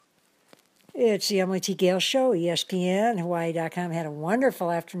It's the Emily T. Gale Show, ESPN, Hawaii.com. Had a wonderful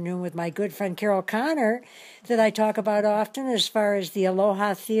afternoon with my good friend Carol Connor that I talk about often as far as the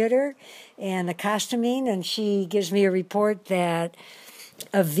Aloha Theater and the costuming. And she gives me a report that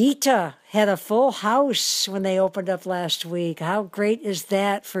Evita had a full house when they opened up last week. How great is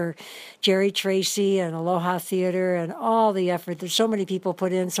that for Jerry Tracy and Aloha Theater and all the effort that so many people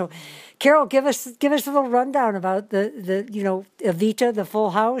put in? So, Carol, give us a little rundown about the Evita, the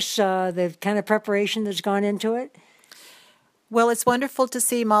full house, the kind of preparation that's gone into it. Well, it's wonderful to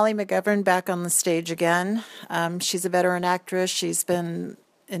see Molly McGovern back on the stage again. She's a veteran actress. She's been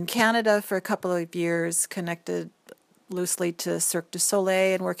in Canada for a couple of years, connected loosely to Cirque du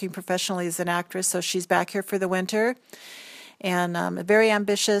Soleil and working professionally as an actress. So she's back here for the winter. And a very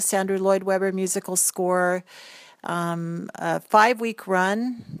ambitious Andrew Lloyd Webber musical score, a 5-week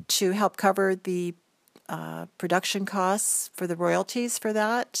run to help cover the production costs for the royalties for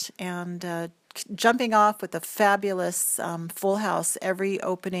that, and jumping off with a fabulous full house every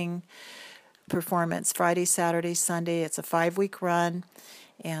opening performance, Friday, Saturday, Sunday. It's a 5-week run,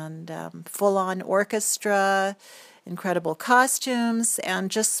 and full-on orchestra, incredible costumes,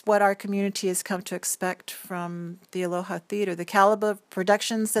 and just what our community has come to expect from the Aloha Theater. The caliber of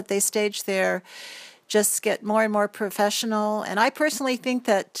productions that they stage there just get more and more professional, and I personally think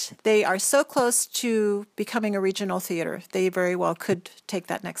that they are so close to becoming a regional theater. They very well could take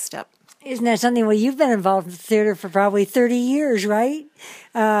that next step. Isn't that something? Well, you've been involved in theater for probably 30 years, right?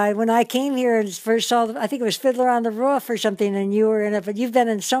 When I came here and first saw, I think it was Fiddler on the Roof or something, and you were in it. But you've been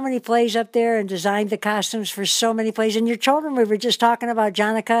in so many plays up there and designed the costumes for so many plays. And your children, we were just talking about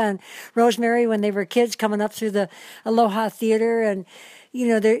Jonica and Rosemary when they were kids coming up through the Aloha Theater. And, you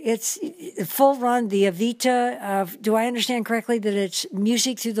know, it's full run, the Evita. Do I understand correctly that it's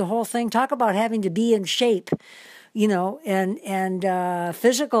music through the whole thing? Talk about having to be in shape, you know, and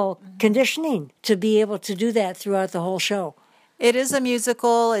physical conditioning to be able to do that throughout the whole show. It is a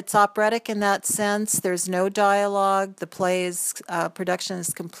musical. It's operatic in that sense. There's no dialogue. The play's production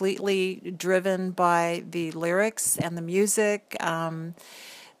is completely driven by the lyrics and the music.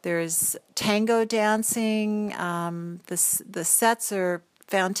 There's tango dancing. The sets are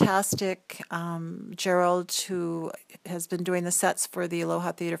fantastic. Gerald, who has been doing the sets for the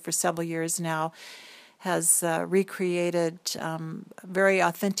Aloha Theater for several years now, has recreated very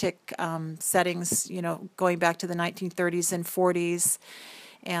authentic settings, you know, going back to the 1930s and 40s.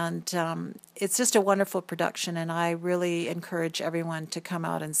 And it's just a wonderful production, and I really encourage everyone to come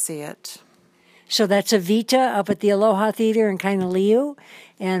out and see it. So that's Evita up at the Aloha Theater in Kainaliu,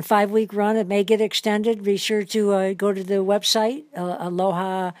 and 5-week run. It may get extended. Be sure to go to the website,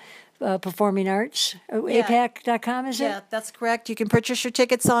 Aloha Performing Arts, APAC.com, is it? Yeah, that's correct. You can purchase your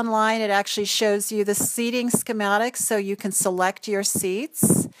tickets online. It actually shows you the seating schematics so you can select your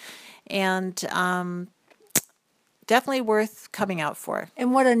seats, and definitely worth coming out for.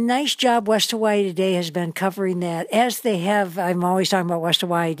 And what a nice job West Hawaii Today has been covering that, as they have. I'm always talking about West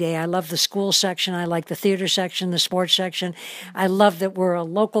Hawaii Day. I love the school section. I like the theater section, the sports section. I love that we're a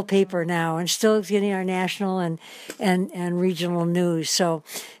local paper now and still getting our national and regional news. So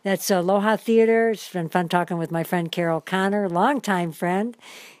that's Aloha Theater. It's been fun talking with my friend Carol Connor, longtime friend,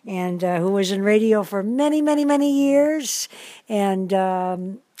 and who was in radio for many, many, many years.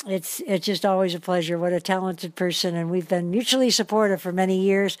 And it's just always a pleasure. What a talented person, and we've been mutually supportive for many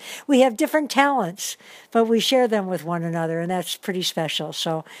years. We have different talents, but we share them with one another, and that's pretty special.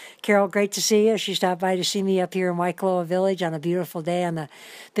 So, Carol, great to see you. She stopped by to see me up here in Waikoloa Village on a beautiful day on the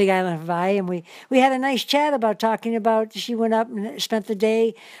Big Island of Hawaii, and we had a nice chat about talking about. She went up and spent the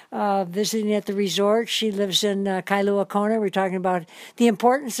day visiting at the resort. She lives in Kailua Kona. We're talking about the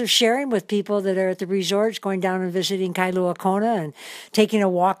importance of sharing with people that are at the resorts, going down and visiting Kailua Kona and taking a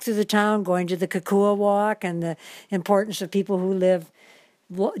walk through the town, going to the Kakua Walk, and the importance of people who live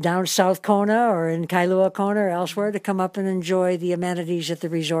down South Kona or in Kailua Kona or elsewhere to come up and enjoy the amenities that the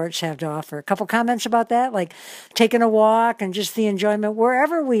resorts have to offer. A couple comments about that, like taking a walk and just the enjoyment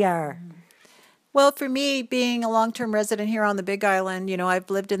wherever we are. Well, for me, being a long-term resident here on the Big Island, you know, I've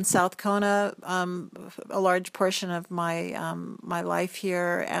lived in South Kona a large portion of my my life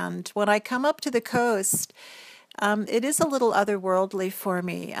here, and when I come up to the coast, it is a little otherworldly for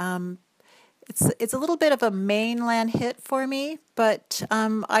me. It's a little bit of a mainland hit for me, but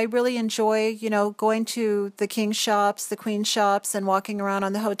I really enjoy, you know, going to the king shops, the queen shops, and walking around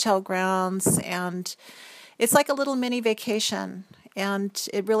on the hotel grounds, and it's like a little mini vacation, and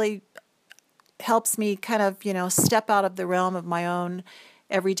it really helps me kind of, you know, step out of the realm of my own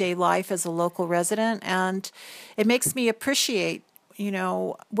everyday life as a local resident, and it makes me appreciate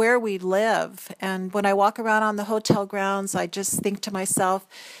where we live. And when I walk around on the hotel grounds, I just think to myself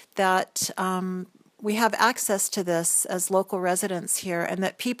that we have access to this as local residents here, and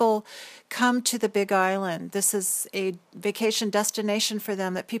that people come to the Big Island. This is a vacation destination for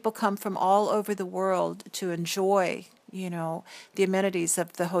them, that people come from all over the world to enjoy, the amenities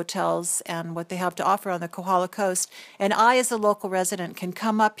of the hotels and what they have to offer on the Kohala Coast. And I, as a local resident, can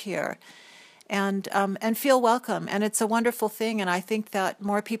come up here and feel welcome. And it's a wonderful thing. And I think that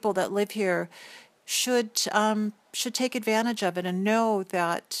more people that live here should take advantage of it and know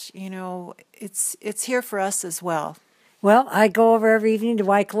that it's here for us as well. Well, I go over every evening to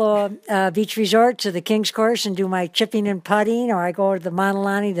Waikoloa Beach Resort to the King's Course and do my chipping and putting, or I go to the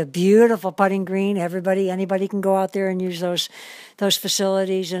Manalani, the beautiful putting green. Anybody can go out there and use those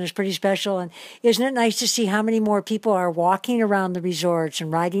facilities, and it's pretty special. And isn't it nice to see how many more people are walking around the resorts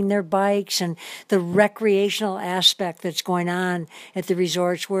and riding their bikes, and the recreational aspect that's going on at the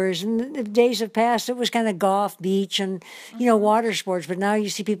resorts, whereas in the days of past, it was kind of golf, beach, and, water sports. But now you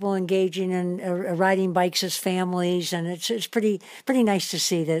see people engaging in riding bikes as families, and it's pretty nice to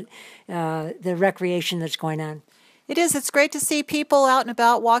see that the recreation that's going on. It is. It's great to see people out and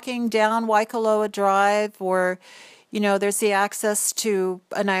about walking down Waikoloa Drive, or there's the access to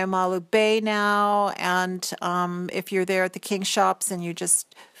Anaemalu Bay now, and if you're there at the King Shops, and you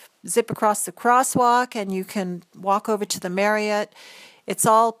just zip across the crosswalk and you can walk over to the Marriott. It's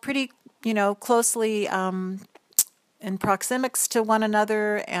all pretty, closely in proxemics to one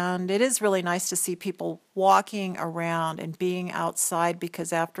another, and it is really nice to see people walking around and being outside,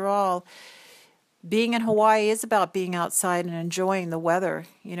 because after all, being in Hawaii is about being outside and enjoying the weather,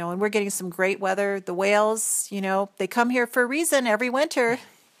 and we're getting some great weather. The whales, they come here for a reason every winter.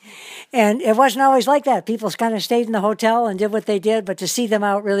 And it wasn't always like that. People kind of stayed in the hotel and did what they did, but to see them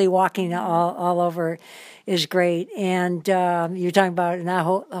out really walking all over is great. And you're talking about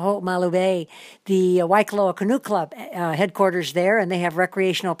Anaemalu Bay, the Waikoloa Canoe Club headquarters there, and they have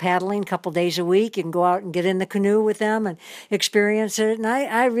recreational paddling a couple days a week. You can go out and get in the canoe with them and experience it. And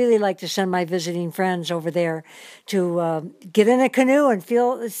I really like to send my visiting friends over there to get in a canoe and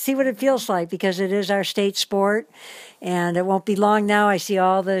see what it feels like, because it is our state sport. And it won't be long now. I see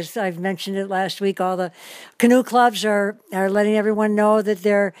all this. I've mentioned it last week. All the canoe clubs are letting everyone know that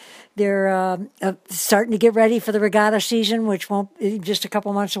they're starting to get ready for the regatta season, which won't be just a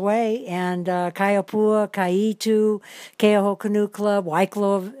couple months away. And Kaiapua, Kaiitu, Keauhou Canoe Club,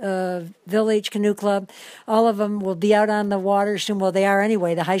 Waikoloa Village Canoe Club, all of them will be out on the water soon. Well, they are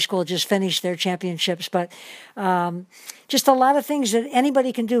anyway. The high school just finished their championships, but just a lot of things that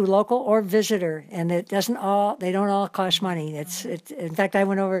anybody can do, local or visitor, and they don't all cost money. In fact, I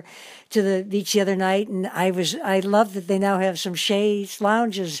went over to the beach the other night, and I love that they now have some chaise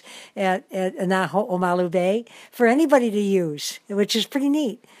lounges at Anaemalu Bay for anybody to use, which is pretty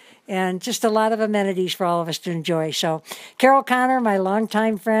neat. And just a lot of amenities for all of us to enjoy. So Carol Connor, my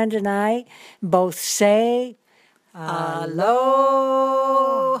longtime friend, and I both say aloha.